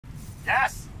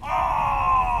Yes!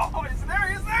 Oh, he's there,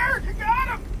 he's there! You got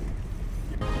him!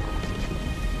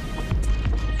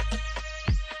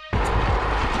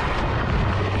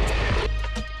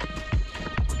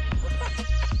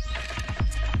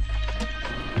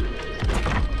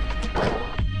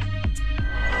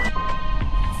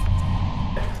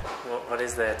 What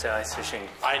is there to ice fishing?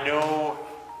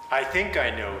 I think I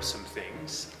know some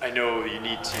things. I know you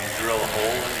need to drill a hole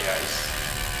in the ice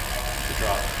to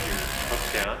drop your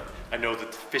hook down. I know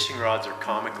that the fishing rods are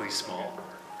comically small.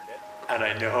 And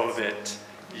I know that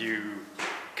you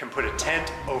can put a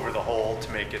tent over the hole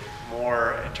to make it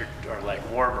more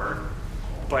warmer,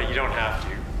 but you don't have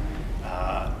to.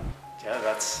 Yeah,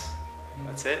 that's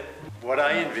it. What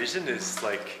I envision is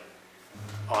like,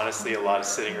 honestly, a lot of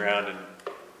sitting around and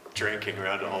drinking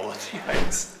around a hole in the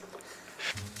ice.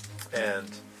 And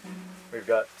we've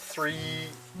got 3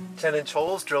 10-inch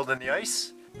holes drilled in the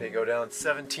ice. They go down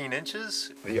 17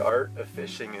 inches. The art of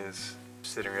fishing is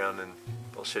sitting around and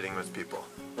bullshitting with people.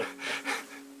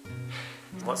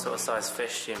 What sort of size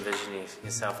fish do you envision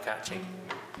yourself catching?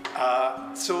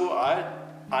 So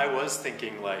I was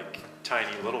thinking like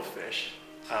tiny little fish,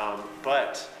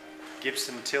 but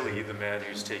Gibson Tilley, the man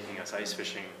who's taking us ice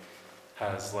fishing,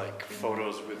 has like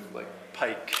photos with like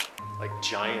pike, like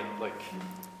giant, like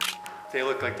they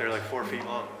look like they're like 4 feet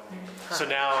long. Huh. So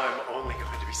now I'm only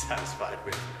going to be satisfied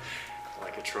with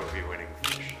like a trophy winning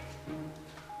fish.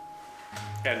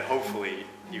 And hopefully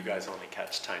you guys only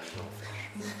catch tiny little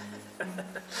fish.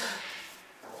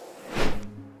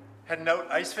 Heading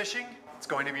out ice fishing. It's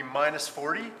going to be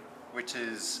 -40, which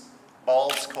is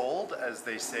balls cold, as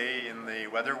they say in the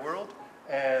weather world.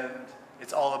 And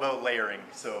it's all about layering.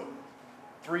 So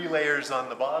 3 layers on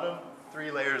the bottom,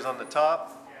 3 layers on the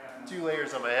top, 2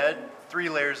 layers on my head, 3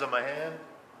 layers on my hand,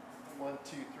 1,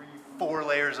 2, 3, 4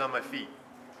 layers on my feet.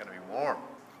 It's gonna be warm.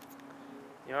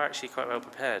 You're actually quite well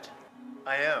prepared.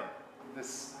 I am.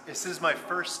 This is my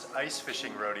first ice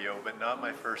fishing rodeo, but not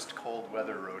my first cold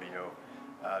weather rodeo.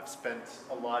 I've spent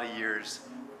a lot of years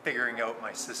figuring out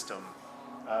my system,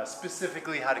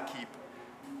 specifically how to keep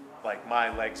like my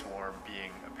legs warm,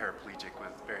 being a paraplegic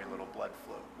with very little blood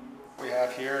flow. What we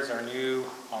have here is our new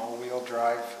all-wheel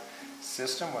drive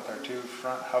system with our 2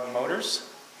 front hub motors,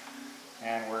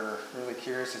 and we're really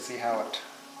curious to see how it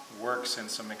works in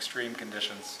some extreme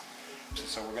conditions.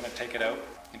 So we're going to take it out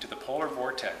into the Polar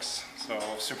Vortex. So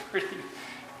some pretty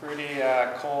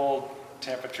cold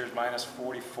temperatures,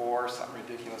 -44, something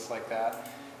ridiculous like that.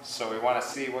 So we want to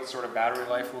see what sort of battery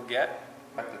life we'll get.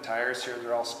 Like the tires here,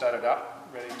 they're all studded up,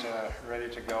 ready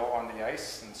to go on the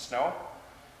ice and snow.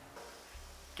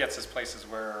 Gets us places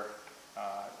where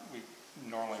we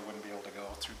normally wouldn't be able to go,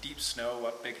 through deep snow,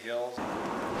 up big hills.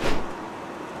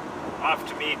 Off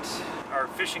to meet our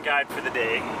fishing guide for the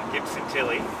day, Gibson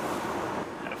Tilley,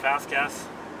 at a fast cast,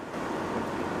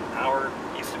 hour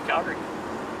east of Calgary.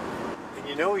 And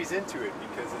you know he's into it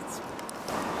because it's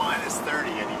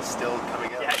 -30 and he's still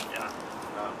coming out. Yeah.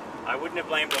 I wouldn't have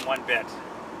blamed him one bit.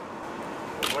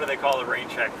 What do they call the rain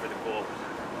check for the pool?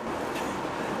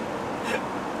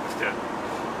 Just a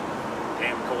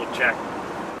damn cold check.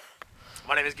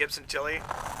 My name is Gibson Tilley.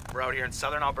 We're out here in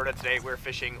southern Alberta today. We're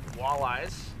fishing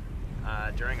walleyes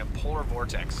during a polar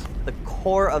vortex. The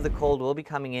core of the cold will be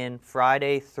coming in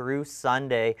Friday through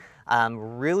Sunday,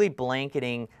 really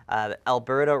blanketing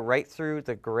Alberta right through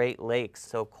the Great Lakes.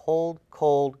 So cold,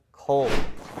 cold, cold.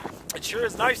 It sure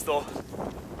is nice though.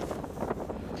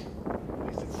 At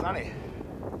least it's sunny.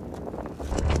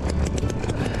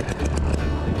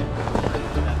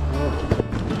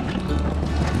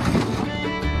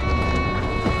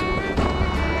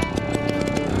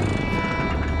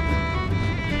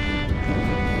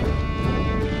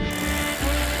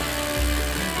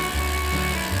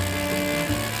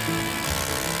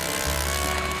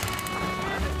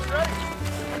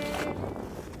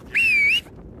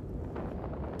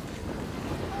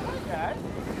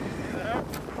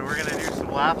 We're gonna do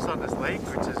some laps on this lake.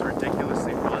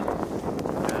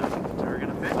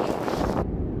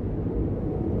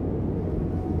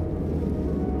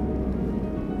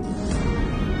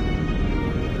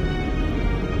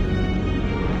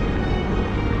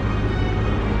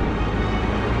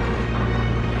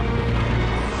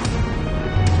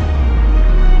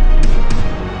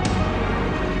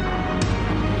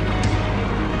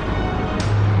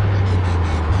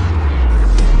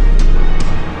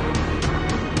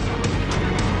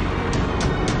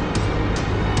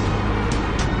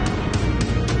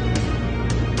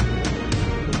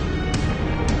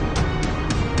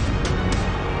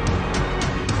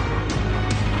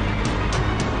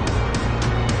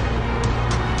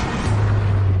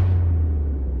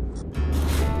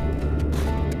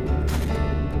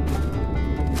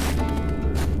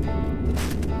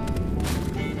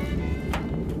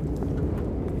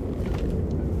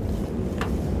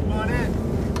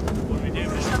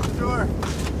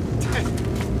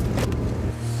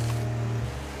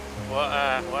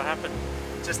 What happened?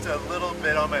 Just a little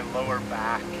bit on my lower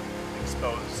back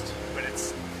exposed, but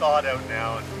it's thawed out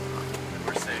now and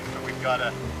we're safe. But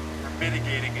we're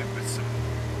mitigating it with some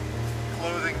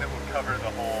clothing that will cover the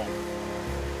whole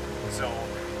zone.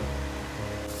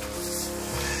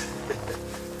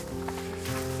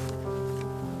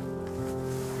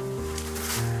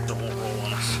 Don't roll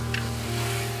on us.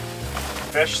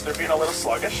 Fish, they're being a little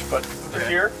sluggish, but they're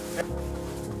here.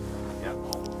 Yeah.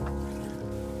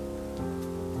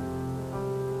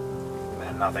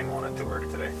 Man, nothing wanted to work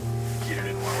today. Heater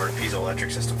didn't want to work.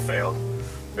 Piezoelectric system failed.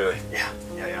 Really? Yeah.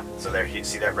 So there, you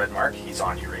see that red mark? He's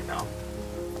on you right now.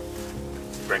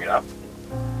 Bring it up.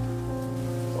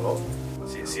 Oh.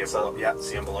 See him below? Yeah,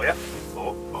 see him below you?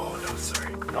 Oh no,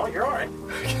 sorry. No, you're alright.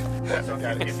 So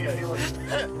if you feel it,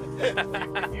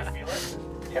 if you feel it,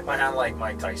 hit my hand like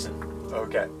Mike Tyson.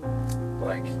 Okay.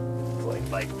 Like,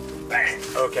 bang.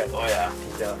 Okay. Oh yeah.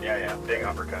 Yeah. Big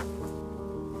uppercut.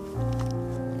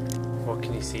 What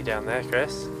can you see down there,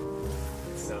 Chris?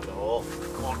 It's down the hole.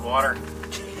 Cold water.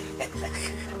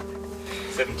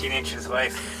 17 inches of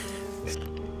ice.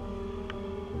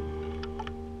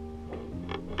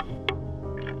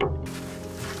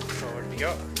 Oh, what have you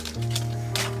got?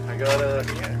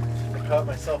 I caught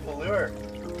myself a lure.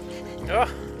 Oh,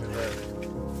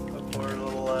 A poor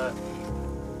little,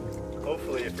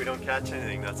 hopefully if we don't catch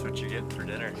anything, that's what you're getting for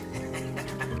dinner.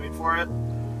 Wait for it.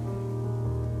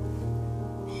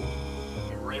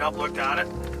 Right up, looked at it.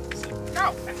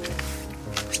 Go!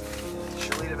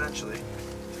 She'll eat eventually.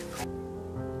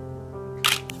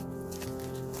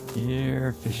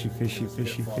 Yeah, fishy, fishy,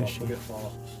 fishy, fishy.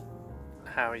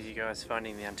 how are you guys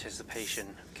finding the anticipation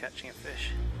of catching a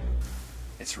fish?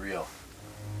 It's real.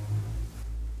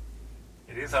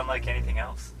 It is unlike anything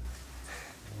else.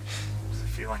 It's a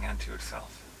feeling unto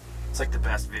itself. It's like the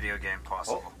best video game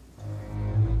possible.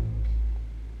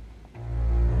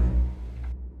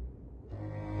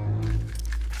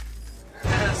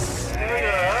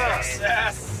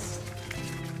 Yes!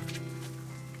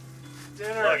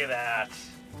 Dinner! Look at that.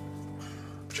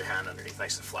 Put your hand underneath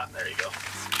nice and flat. There you go.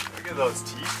 Look at those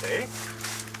teeth, eh?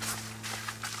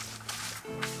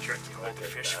 Sure, you hold the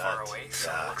fish far away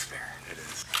so it looks fair. It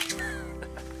is.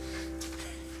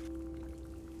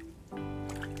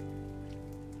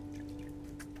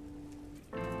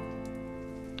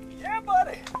 Yeah,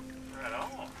 buddy. Right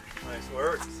on. Nice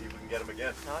work. See if we can get him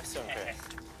again. Nice one, Chris.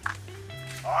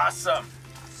 Awesome.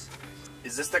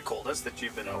 Is this the coldest that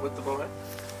you've been out with the Bowhead?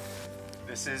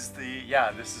 This is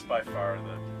this is by far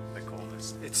the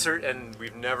coldest. It's certain, and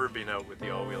we've never been out with the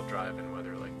all-wheel drive in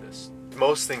weather like this.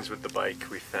 Most things with the bike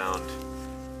we found,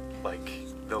 like,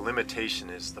 the limitation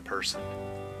is the person.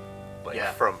 Like,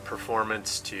 from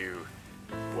performance to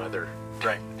weather.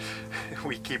 Right.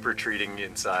 We keep retreating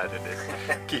inside and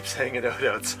it keeps hanging out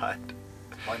outside.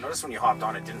 Well, I noticed when you hopped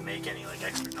on, it didn't make any like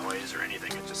extra noise or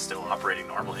anything. It's just still operating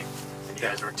normally. And you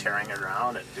guys were tearing it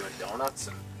around and doing donuts.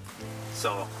 And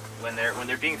so when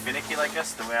they're being finicky like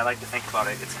this, the way I like to think about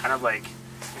it, it's kind of like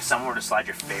if someone were to slide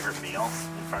your favorite meal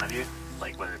in front of you,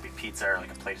 like whether it be pizza or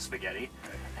like a plate of spaghetti,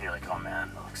 and you're like, oh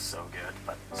man, that looks so good.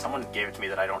 But someone gave it to me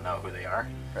that I don't know who they are.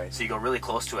 Right. So you go really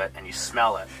close to it and you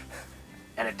smell it,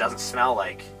 and it doesn't smell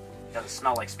like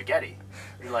spaghetti.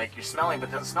 You're smelling, but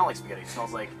it doesn't smell like spaghetti. It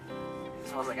smells like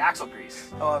axle grease.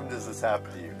 How often does this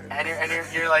happen to you? And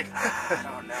you're like, I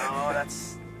don't know,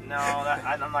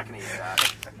 I'm not gonna eat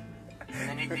that. And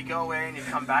then you go away and you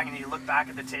come back and you look back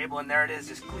at the table and there it is,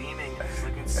 just gleaming. It's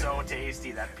looking so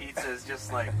tasty. That pizza is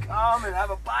just like, come and have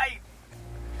a bite.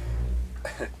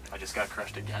 I just got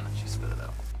crushed again and she spit it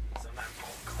out.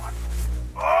 Come on.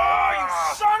 Oh, you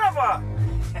son of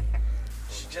a!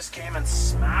 She just came and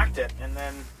smacked it and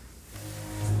then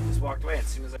just walked away as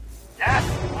soon as I... Yes!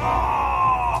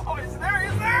 Oh, he's there!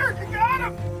 You got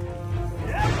him!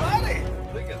 Yeah, buddy!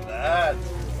 Look at that!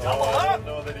 Double I up! don't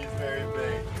know that he's very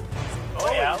big.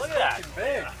 Oh yeah, look at that!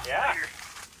 Big. Yeah!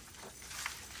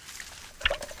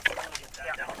 Get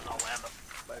that down and I'll land him.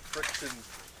 By friction.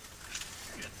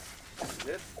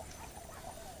 Good.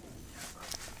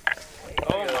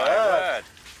 Oh my word!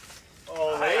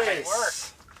 Oh, Nice work.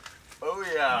 Oh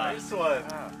yeah! Nice one.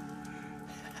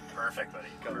 Perfect, buddy.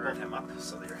 Burn him up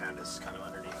so that your hand is kind of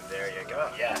underneath. There you go.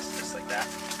 Yes, just like that.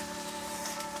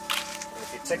 And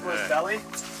if you tickle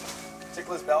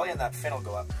his belly, and that fin will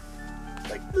go up.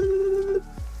 Like,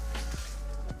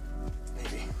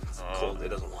 maybe. It's cold. It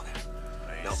doesn't want it.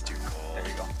 No, it's too cold. There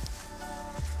you go.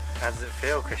 How does it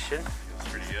feel, Christian? It's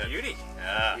pretty good. Beauty.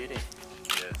 Yeah. Beauty.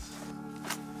 Yes.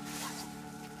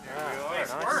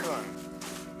 Nice work.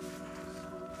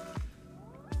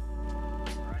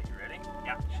 Alright, you ready?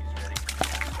 Yeah, she's ready.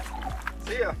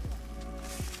 See ya.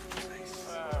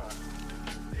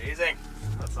 Amazing.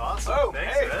 That's awesome. Oh,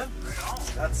 Thanks, hey. man.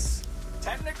 That's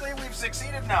technically we've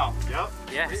succeeded now. Yep.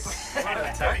 Yes. We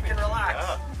can relax.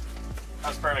 Yeah, That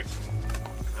was perfect.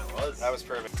 that was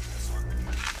perfect.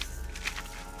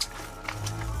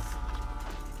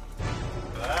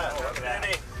 That. Look at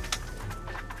that.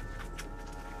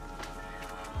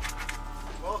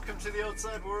 Welcome to the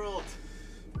outside world.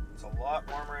 It's a lot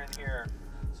warmer in here.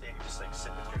 So you can just like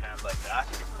sit with your hand like that.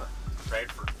 Right?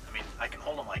 I mean, I can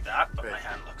hold them like that, but my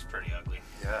hand looks pretty ugly.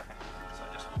 Yeah. So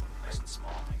I just hold them nice and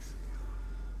small.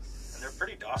 And they're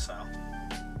pretty docile.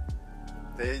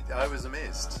 I was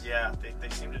amazed. Yeah, they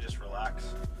seem to just relax.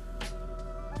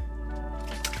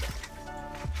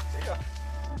 See ya.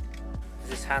 Is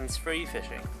this hands-free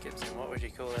fishing, Gibson? What would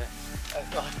you call it? I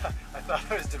thought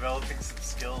I was developing some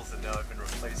skills, and now I've been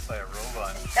replaced by a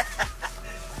robot.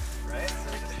 Right?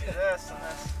 So we just do this and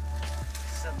this.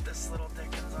 Set this little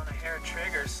dickens on a hair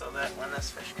trigger so that when this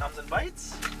fish comes and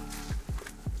bites,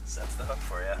 sets the hook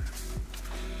for you.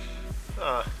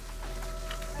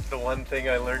 The one thing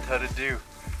I learned how to do.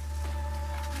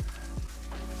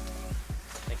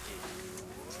 Thank you.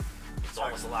 It's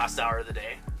almost the last hour of the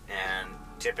day, and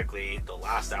typically the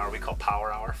last hour we call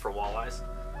power hour for walleyes,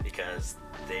 because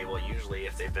they will usually,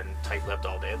 if they've been tight-lipped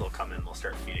all day, they'll come in, they'll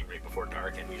start feeding right before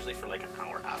dark, and usually for like an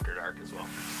hour after dark as well.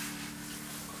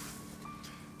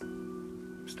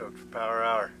 I'm stoked for power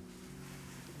hour.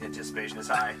 Anticipation is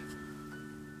high.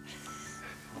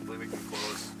 Hopefully we can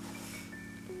close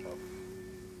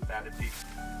Bandit Peak.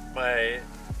 My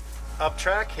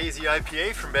up-track hazy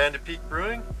IPA from Bandit Peak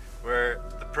Brewing, where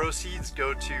the proceeds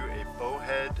go to a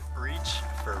Bowhead reach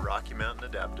for Rocky Mountain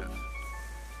Adaptive.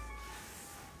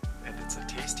 And it's a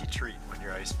tasty treat when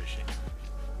you're ice fishing.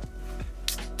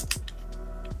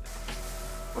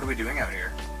 What are we doing out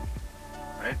here?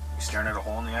 Right? You staring at a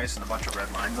hole in the ice and a bunch of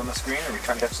red lines on the screen, or we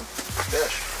trying to catch some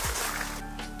fish?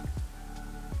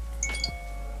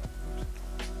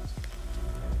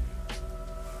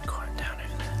 Got it down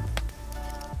over there.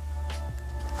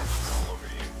 It's all over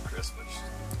you, Chris, which,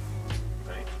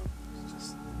 right? It's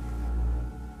just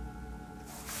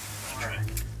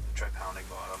try pounding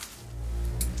bottom.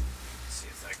 See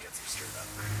if that gets him stirred up.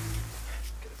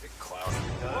 Get a big cloud.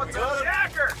 What's a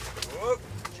jacker? Whoop,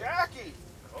 Jackie!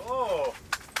 Oh!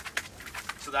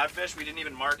 So that fish, we didn't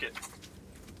even mark it.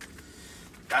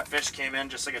 That fish came in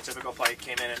just like a typical pike,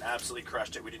 came in and absolutely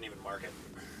crushed it. We didn't even mark it.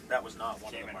 That was not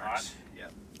one of the marks. Yeah.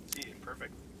 See,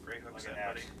 perfect. Great hook set,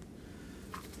 buddy.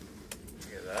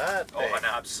 Look at that thing. Oh, an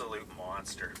absolute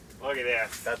monster. Look at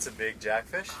that. That's a big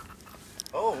jackfish?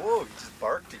 Oh, whoa, he just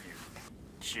barked at you.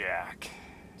 Jack.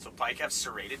 So pike have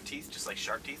serrated teeth, just like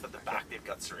shark teeth. At the back, they've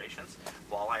got serrations.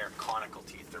 Walleye are conical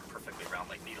teeth. They're perfectly round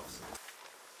like needles.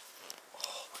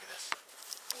 Oh, look at this.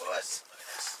 Look at this.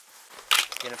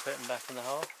 You gonna put him back in the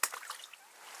hole?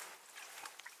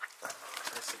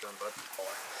 Nicely done, bud.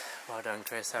 Well done,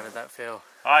 Chris. How did that feel?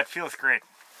 Oh, it feels great.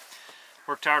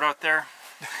 Worked hard out there.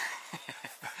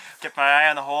 Kept my eye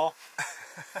on the hole.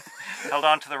 Held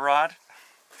on to the rod.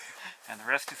 And the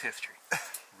rest is history.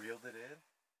 Reeled it in.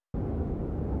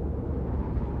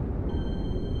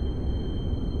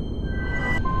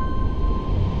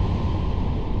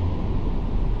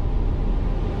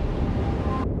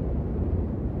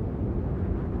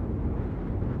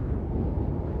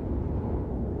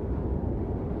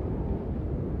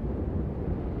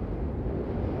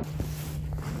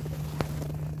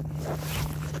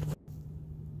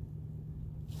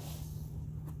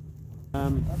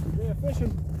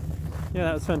 Yeah,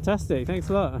 that was fantastic. Thanks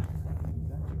a lot.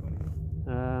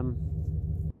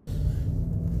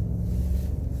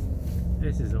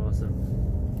 This is awesome.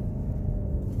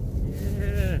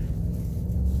 Yeah.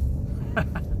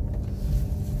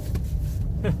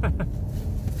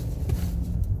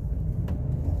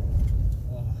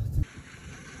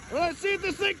 Well, let's see what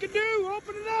this thing can do.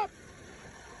 Open it up.